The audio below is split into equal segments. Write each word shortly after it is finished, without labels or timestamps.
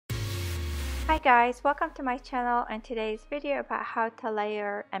Hi guys, welcome to my channel and today's video about how to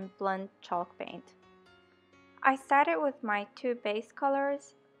layer and blend chalk paint. I started with my two base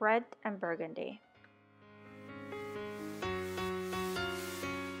colors, red and burgundy.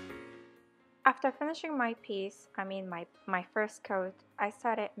 After finishing my piece, my first coat, I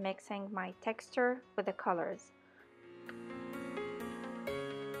started mixing my texture with the colors.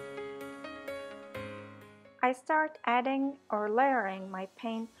 I start adding or layering my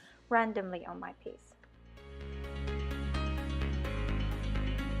paint randomly on my piece.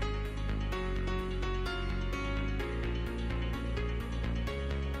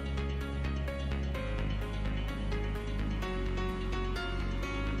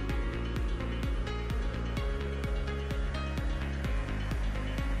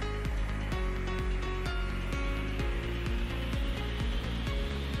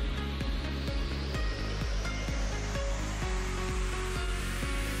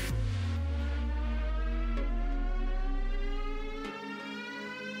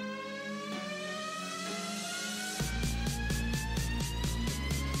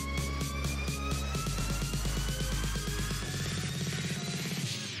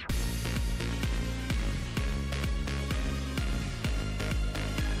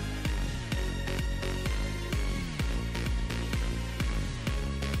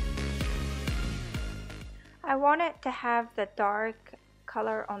 I wanted to have the dark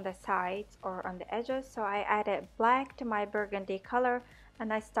color on the sides or on the edges, so I added black to my burgundy color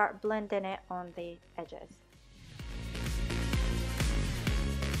and I start blending it on the edges.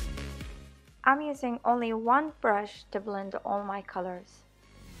 I'm using only one brush to blend all my colors.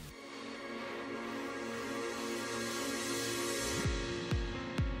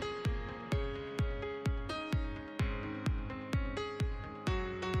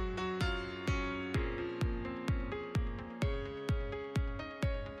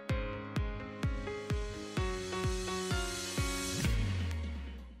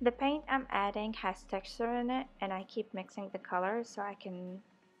 The paint I'm adding has texture in it and I keep mixing the colors so I can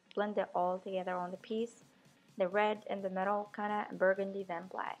blend it all together on the piece. The red in the middle kinda, burgundy, then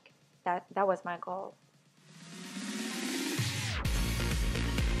black. That was my goal.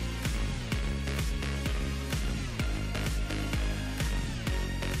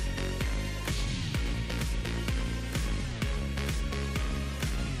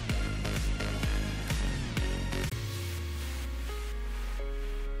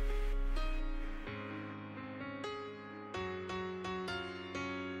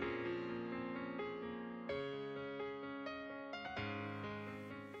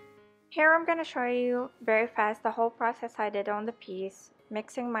 Here I'm going to show you very fast the whole process I did on the piece,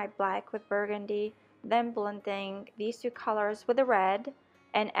 mixing my black with burgundy, then blending these two colors with the red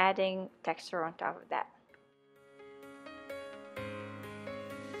and adding texture on top of that.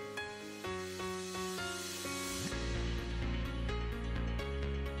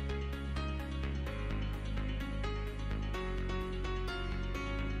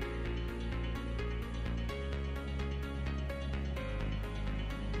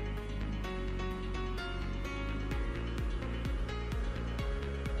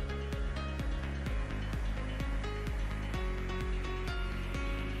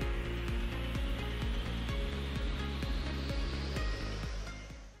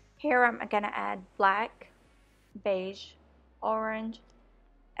 Here I'm gonna add black, beige, orange,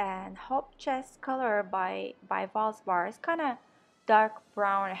 and Hope Chest color by Valspar. It's kind of dark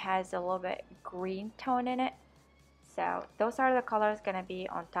brown. It has a little bit green tone in it. So those are the colors gonna be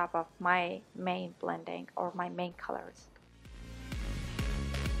on top of my main blending or my main colors.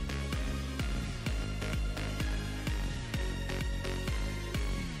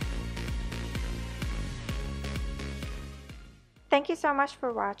 Thank you so much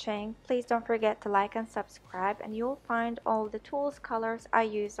for watching. Please don't forget to like and subscribe and you'll find all the tools colors I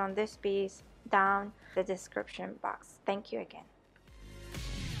used on this piece down the description box. Thank you again.